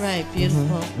song. Right,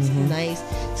 beautiful. Nice.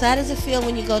 So how does it feel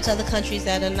when you go to other countries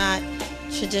that are not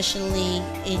traditionally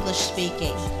English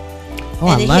speaking? Oh,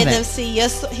 and I to love hear them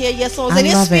it. hear your songs, I and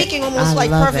they're love it. speaking almost I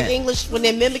like love perfect it. English when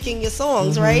they're mimicking your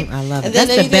songs, right? I love it. And then That's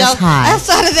the anything best else, high.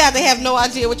 outside of that, they have no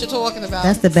idea what you're talking about.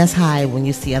 That's the best high, when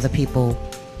you see other people,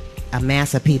 a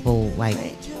mass of people, like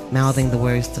mouthing the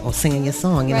words or singing your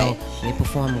song, you know, and you're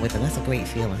performing with them. That's a great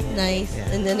feeling. Nice. Yeah.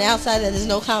 And then outside of that, there's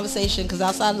no conversation, because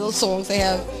outside of those songs, they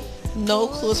have no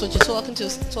clue what you're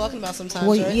talking about sometimes,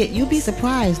 Well, right? yeah, you'd be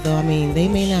surprised though. I mean, they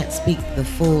may not speak the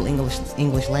full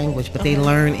English language, but they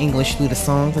learn English through the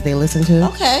songs that they listen to.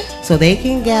 Okay. So they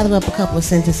can gather up a couple of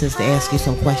sentences to ask you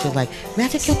some questions like, "May I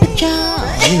take your picture?"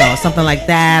 Or, you know, something like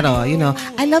that, or you know,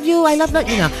 "I love you, I love that."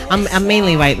 You know, I'm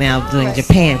mainly right now doing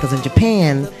Japan, because in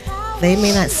Japan, they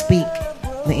may not speak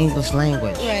the English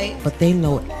language, Right. but they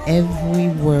know every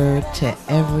word to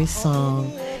every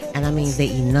song, and I mean, they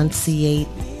enunciate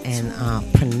and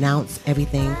pronounce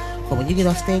everything. But when you get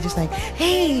off stage, it's like,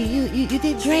 hey, you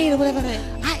did great or whatever.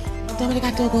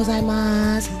 arigato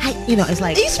gozaimasu. Hi. You know, it's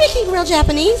like. Are you speaking real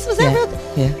Japanese? Was that real?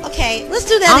 Yeah. Okay, let's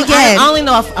do that again. I only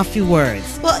know a few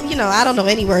words. Well, you know, I don't know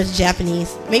any words in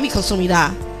Japanese. Maybe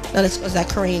kosumida. No, was that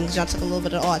Korean? Because y'all took a little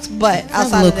bit of arts. But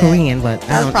outside of that, Korean, but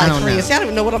I don't Korean. know. See, I don't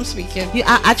even know what I'm speaking.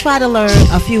 I try to learn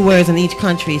a few words in each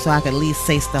country so I can at least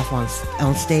say stuff on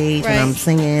stage when I'm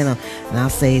singing, and I'll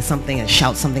say something and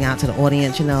shout something out to the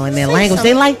audience, you know, in their language.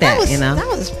 They like that, you know. That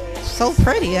was so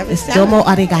pretty. It's domo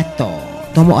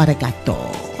arigato. Domo arigato.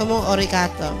 Domo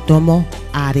arigato. Domo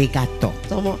arigato.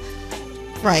 Domo.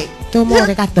 Right. Domo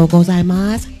arigato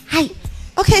gozaimasu. Hi.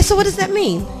 Okay, so what does that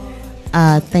mean?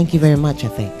 Thank you very much, I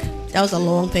think. That was a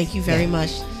long thank you very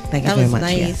much. Thank you very much.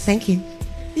 Nice. Yeah. Thank you.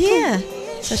 Yeah.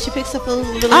 So she picks up a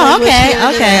little bit of okay.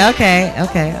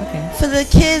 For the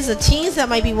kids, the teens that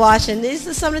might be watching, these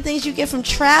are some of the things you get from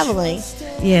traveling.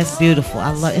 Yeah, it's beautiful.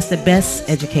 It's the best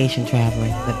education,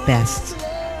 traveling. The best.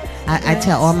 I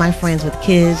tell all my friends with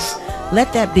kids,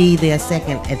 let that be their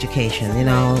second education, you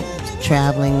know,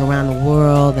 traveling around the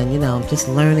world and, you know, just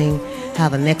learning how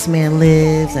the next man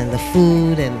lives and the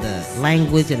food and the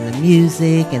language and the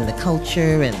music and the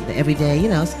culture and the everyday, you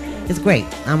know, it's great.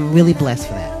 I'm really blessed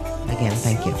for that. Again,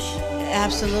 thank you.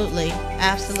 Absolutely.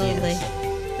 Yes.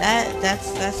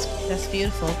 That's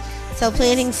beautiful. So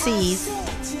Planting Seeds,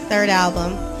 third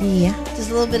album. Yeah. There's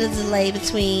a little bit of delay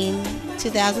between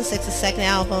 2006, the second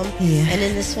album, and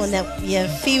then this one that you're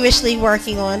feverishly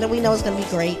working on that we know is going to be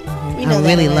great. We know I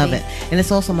really love it. And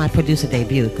it's also my producer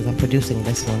debut because I'm producing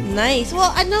this one. Nice.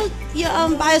 Well, I know your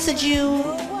bio said you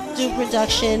do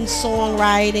production,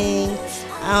 songwriting.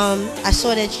 I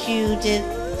saw that you did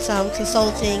some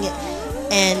consulting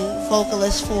and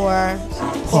vocalist for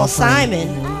Paul Simon.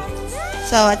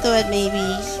 So I thought maybe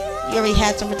you already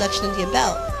had some production under your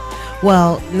belt.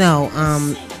 Well, no.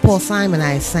 Paul Simon,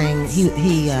 I sang.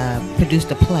 He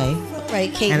produced a play.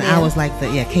 Right, Kate and Man. I was like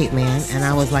Kate Man, and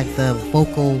I was like the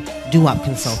vocal doo-wop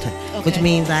consultant, which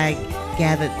means I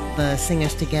gathered the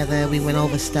singers together. We went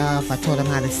over stuff. I taught them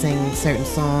how to sing certain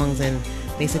songs and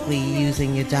basically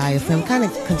using your diaphragm, kind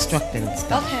of constructing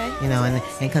stuff. You know, and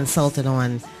consulted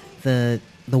on the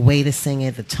way to sing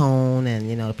it, the tone, and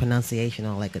you know the pronunciation,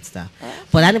 all that good stuff.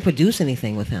 But I didn't produce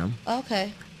anything with him.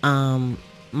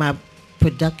 My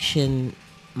production.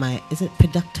 Is it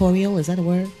productorial? Is that a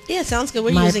word? Yeah, sounds good.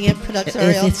 We're using it,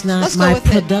 productorial. It's not Let's my go with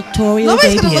productorial.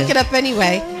 Nobody's going to look it up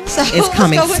anyway. So it's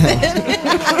coming soon.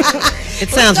 It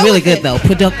sounds really good though.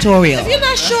 Productorial. If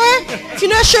you're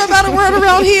not sure about a word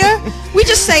around here, we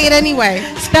just say it anyway.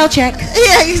 Spell check.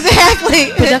 Yeah,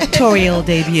 exactly. Productorial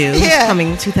debut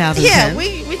coming 2010. Yeah,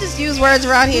 we just use words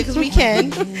around here because we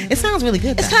can. It sounds really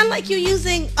good. It's kind of like you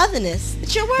using otherness.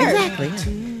 It's your word. Exactly.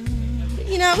 Yeah.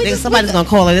 You know, somebody's gonna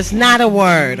call it. It's not a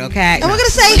word, okay? And we're gonna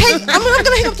say, hey, I'm gonna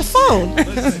hang up the phone.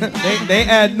 Listen, they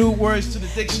add new words to the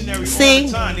dictionary. See, all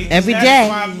the time. Every day.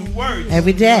 5 new words.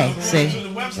 Every day. See,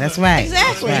 that's right.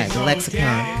 Exactly. That's right. The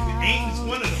lexicon. Ain't is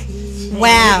one of them.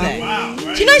 Wow. Right?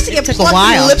 Do you know I used to get plucked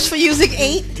in the lips for using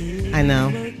ain't? I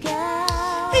know.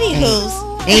 Anywho's.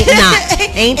 Ain't not.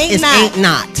 Ain't is not. ain't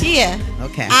not. Yeah.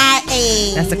 Okay. I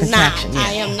ain't. That's the contraction. Not. Yeah.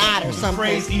 I am not or something.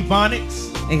 Phrase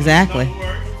ebonics. Exactly.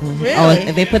 Really? Oh,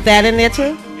 they put that in there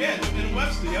too? Yeah, in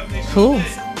Webster. Yep, they cool. They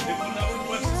put that in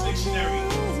Webster's dictionary.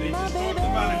 They just talked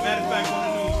about it. Matter of fact, on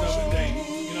the news the other day.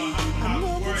 You know how the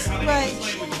word, how they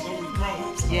use language is always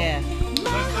growing. Yeah.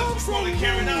 Let's call it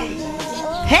Karenology.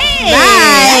 Hey, nice. I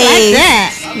like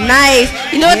that. Nice.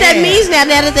 You know what that means now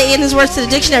that they add these words to the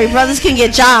dictionary? Brothers can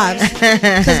get jobs.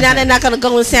 Because now they're not going to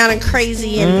go and sounding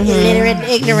crazy and illiterate and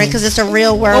ignorant because it's a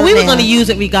real word. Well, we were going to use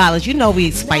it regardless. You know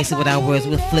we spice it with our words.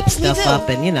 We'll flip stuff up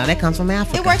and, you know, that comes from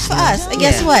Africa. It works for us. And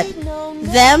guess what?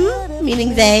 Them,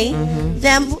 meaning they,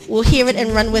 them will hear it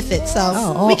and run with it. So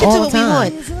we can do what we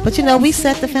want. But, you know, we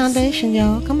set the foundation,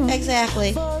 y'all. Come on.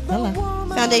 Exactly. Hello.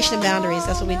 Foundation and boundaries.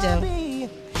 That's what we do.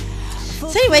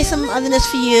 So anyway, some otherness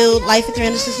for you, life at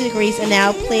 360 degrees, and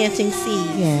now planting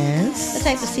seeds. Yes. What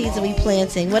types of seeds are we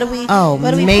planting? What are we? Oh,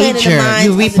 what are we major. planting in the minds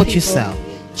You reap of the what people? you sow.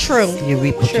 True. You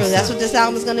reap what you sow. That's what this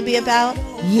album is going to be about.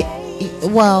 Yeah.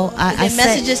 Well, I said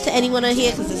messages to anyone on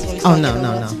here because this is what we're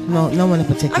no one in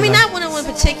particular. I mean, not one in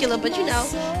particular, but you know,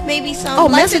 maybe some. Oh,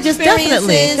 life messages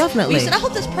experiences. definitely. You said, I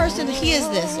hope this person hears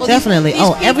this. Or Definitely.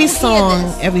 These every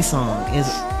people song is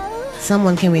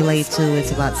someone can relate to.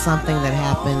 It's about something that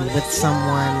happened with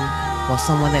someone or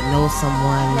someone that knows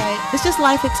someone. Right. It's just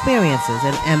life experiences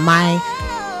and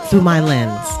through my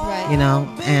lens, you know.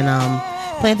 And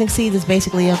planting seeds is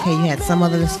basically okay. You had some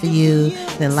others for you,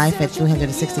 then life at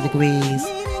 360 degrees.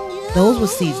 Those were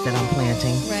seeds that I'm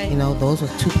planting. Right. You know, those were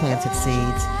 2 planted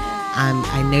seeds.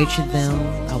 I nurtured them.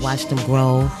 I watched them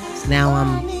grow. Now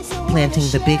I'm planting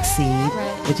the big seed.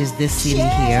 Right. which is this CD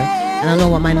here. I don't know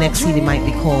what my next CD might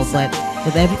be called, but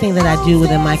with everything that I do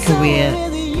within my career,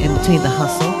 in between the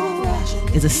hustle,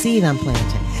 is a seed I'm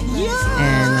planting.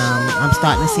 And I'm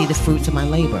starting to see the fruits of my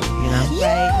labor, you know?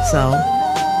 Right. So.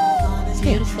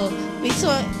 Beautiful. We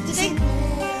saw,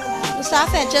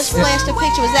 Mustafa had just flashed a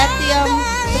picture. Was that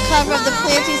the cover of the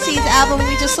Planting Seeds album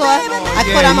we just saw? I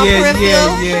put on my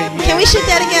peripheral. Can we shoot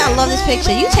that again? I love this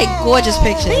picture. You take gorgeous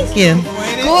pictures. Thank you.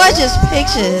 Gorgeous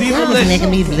pictures.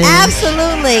 Making me live.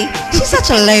 Absolutely. She's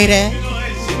such a lady.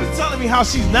 She was telling me how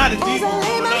she's not a diva.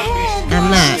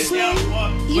 I'm not.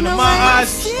 You know in my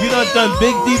eyes, you done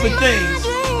big diva things.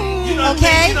 You done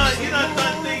okay. You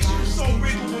done things. You're so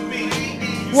regal with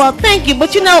me. Well, thank you,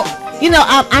 but you know,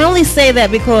 I only say that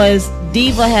because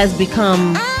diva has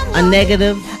become a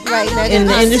negative in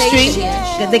the industry.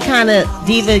 They kind of,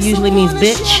 diva usually means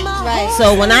bitch. Right.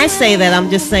 So when I say that, I'm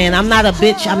just saying I'm not a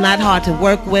bitch. I'm not hard to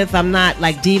work with. I'm not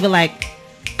like diva. Like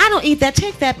I don't eat that,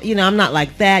 take that. I'm not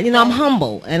like that. I'm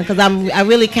humble, and because I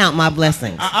really count my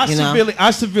blessings.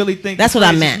 I severely think that's what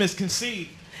I meant. Misconceived.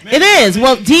 It is.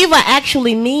 Well, diva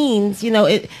actually means,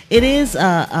 it is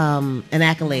an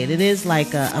accolade. It is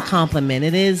like a compliment.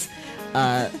 It is,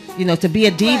 to be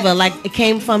a diva, like it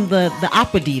came from the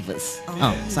opera divas.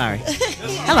 Oh, sorry.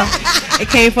 Hello. It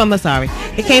came from the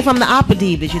opera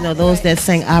divas, those that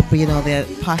sang opera, their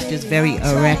posture's very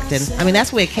erect. And I mean,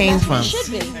 that's where it came from,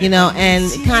 and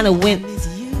it kind of went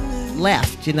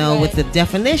left, with the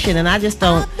definition. And I just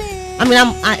don't. I mean,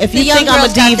 if you think I'm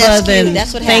a diva, then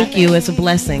thank you. It's a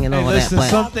blessing and all that. But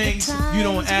some things you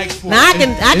don't ask for. Now I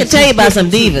can tell you about some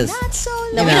divas.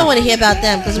 No, we don't want to hear about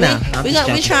them because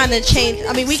we're trying to change.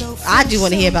 I mean, I do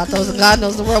want to hear about those. And God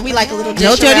knows the world. We like a little dish.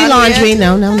 No dirty laundry. Here.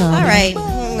 No. All right,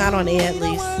 not on air at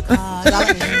least.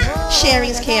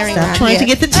 Sharing's caring. Stop trying to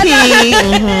get the tea.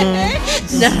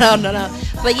 No.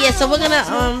 But yeah, so we're gonna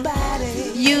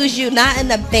use you, not in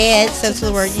the bad sense of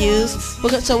the word use.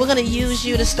 So we're gonna use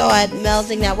you to start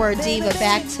melding that word diva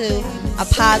back to a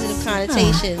positive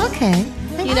connotation. Okay.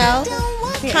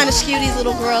 Kind of skew these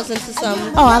little girls into some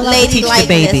I love to teach the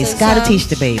babies. Gotta teach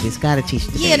the babies.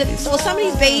 Yeah, well, some of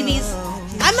these babies,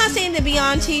 I'm not saying they're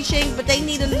beyond teaching, but they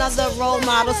need another role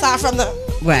model aside from the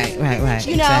right.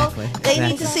 Exactly. They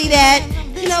need to see that.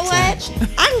 You know what?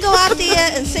 I can go out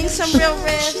there and sing some real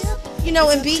riffs.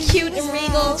 And be cute and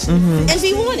regal and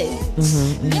be wanted.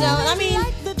 And I mean,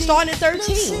 starting at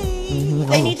 13,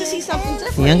 they need to see something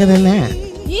different. Younger than that.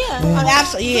 Yeah.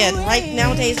 Absolutely. Yeah, right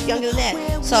nowadays, younger than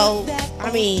that. So,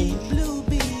 I mean,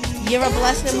 you're a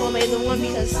blessing and more made than one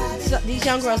because these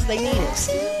young girls, they need it.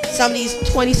 Some of these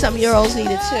 20-something-year-olds need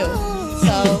it too.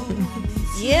 So,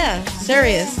 yeah,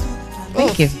 serious.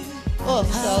 Thank you.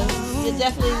 So, you're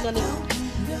definitely going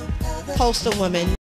to post a woman.